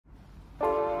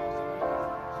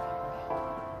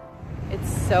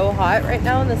It's so hot right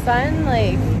now in the sun.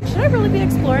 Like, should I really be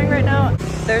exploring right now?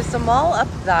 There's a mall up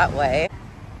that way.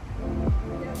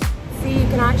 See, you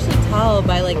can actually tell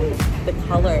by like the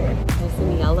color. There's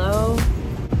some yellow.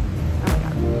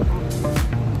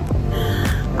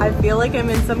 I feel like I'm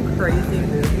in some crazy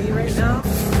movie right now.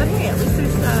 But hey, at least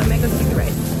there's mango sticky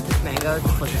rice. This mango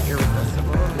just looks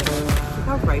irresistible. Look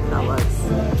how ripe that looks.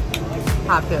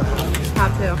 Have to.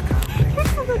 Here's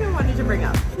something I wanted to bring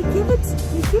up. You give it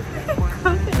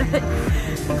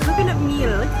coconut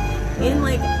meal in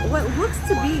like what looks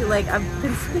to be like a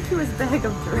conspicuous bag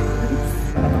of drinks.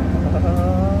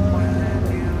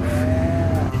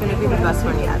 It's gonna be the best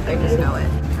one yet, I just know it.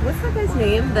 What's that guy's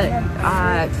name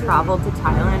that traveled to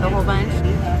Thailand a whole bunch?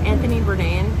 Anthony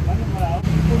Bourdain. I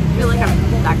feel like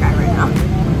I'm that guy right now.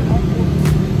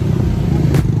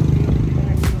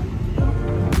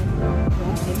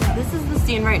 This is the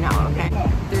scene right now, okay?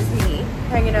 There's me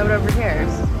hanging out over here.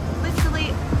 There's literally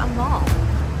a mall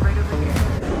right over here.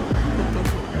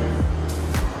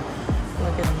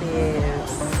 Look at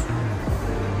these.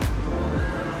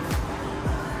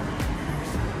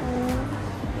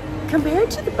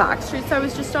 Compared to the back streets I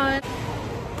was just on,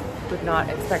 would not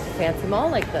expect a fancy mall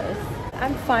like this.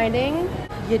 I'm finding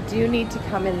you do need to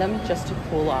come in them just to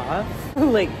cool off.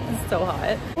 Like, it's so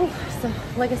hot. So,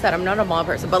 like I said, I'm not a mall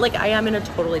person, but like I am in a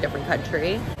totally different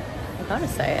country. I gotta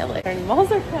say, like, our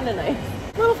malls are kind of nice.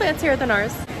 A little fancier than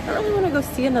ours. I don't really want to go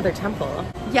see another temple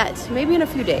yet. Maybe in a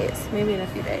few days. Maybe in a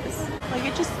few days. Like,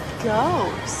 it just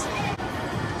goes.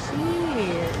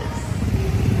 Jeez.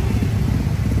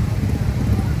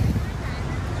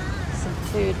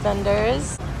 Food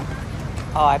vendors.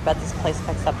 Oh, I bet this place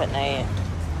picks up at night.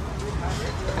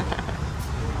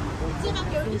 I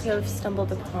seem to have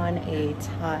stumbled upon a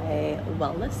Thai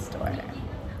wellness store.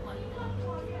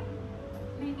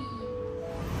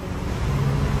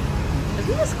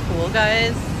 Isn't this cool,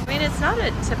 guys? I mean, it's not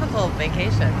a typical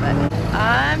vacation, but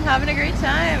I'm having a great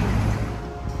time.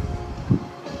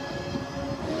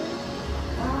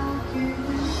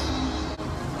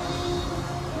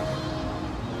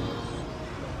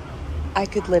 I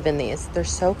could live in these. They're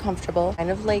so comfortable. Kind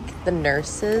of like the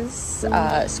nurses'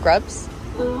 scrubs.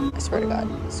 I swear to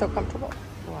God, so comfortable.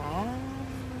 Wow.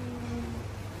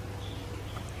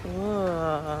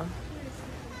 Whoa.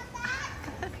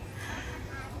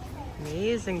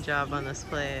 Amazing job on this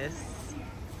place.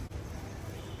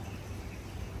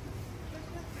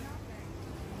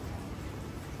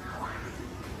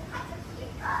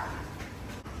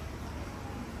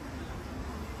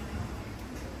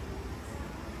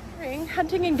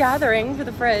 Hunting and gathering for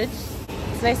the fridge.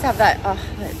 It's nice to have that,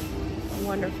 that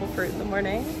wonderful fruit in the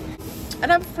morning.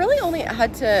 And I've really only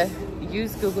had to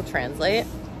use Google Translate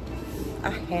a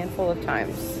handful of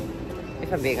times,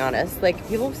 if I'm being honest. Like,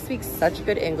 people speak such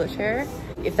good English here.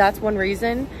 If that's one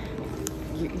reason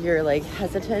you're like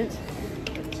hesitant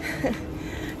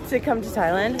to come to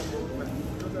Thailand,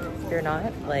 you're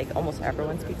not. Like, almost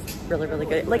everyone speaks really, really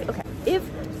good. Like, okay, if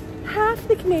half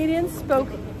the Canadians spoke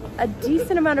a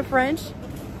decent amount of French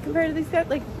compared to these guys,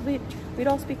 like we'd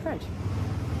all speak French.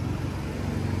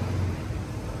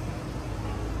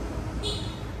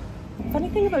 Funny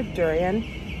thing about durian,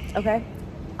 okay,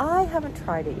 I haven't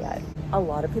tried it yet. A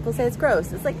lot of people say it's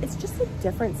gross. It's like, it's just a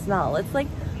different smell. It's like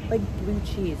blue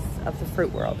cheese of the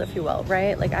fruit world, if you will,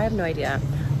 right? Like, I have no idea.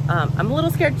 I'm a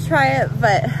little scared to try it,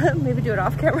 but maybe do it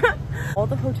off camera. All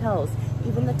the hotels,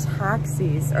 even the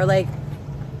taxis are like,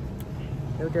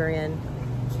 no durian.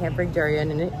 Can't bring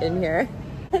durian in here.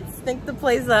 Stink the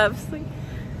place up. Like,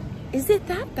 is it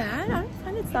that bad? I don't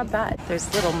find it's that bad.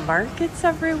 There's little markets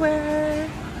everywhere.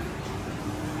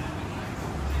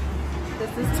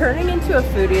 This is turning into a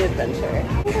foodie adventure.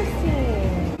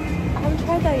 Interesting. I haven't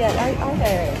tried that yet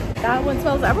either. That one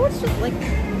smells, everyone's just like,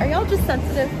 are y'all just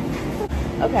sensitive?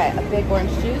 Okay, a big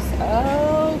orange juice.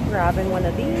 Oh, grabbing one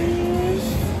of these.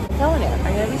 I'm telling you,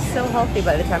 I'm gonna be so healthy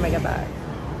by the time I get back.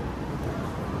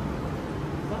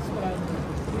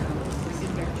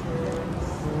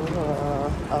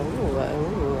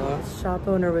 Oh. Shop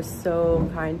owner was so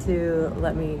kind to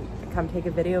let me come take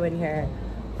a video in here.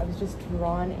 I was just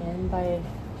drawn in by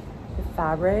the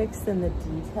fabrics and the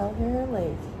detail here.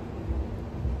 Like,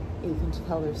 you can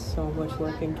tell there's so much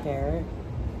work and care.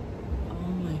 Oh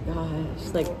my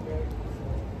gosh. Like,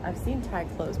 I've seen Thai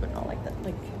clothes, but not like that.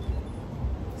 Like,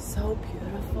 so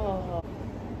beautiful.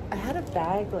 I had a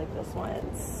bag like this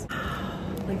once.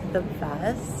 Like the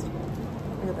vest.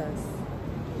 Look at this.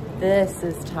 This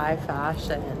is Thai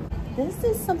fashion. This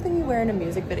is something you wear in a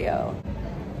music video.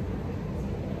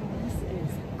 This is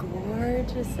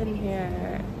gorgeous in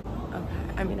here.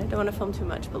 Okay, I mean, I don't want to film too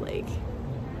much, but like,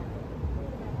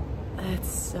 It's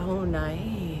so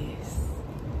nice.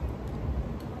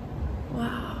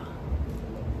 Wow.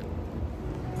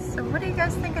 So what do you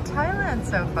guys think of Thailand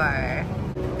so far?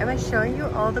 Am I showing you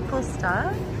all the cool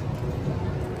stuff?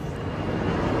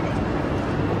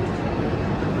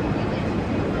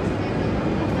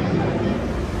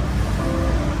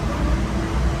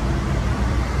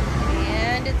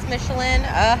 And it's Michelin.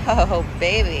 Oh,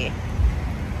 baby.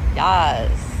 Yes.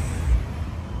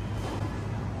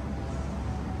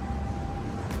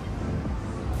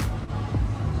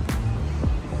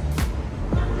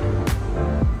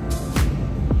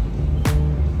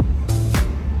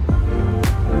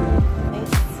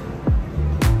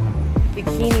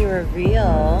 Bikini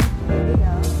reveal. There we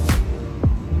go.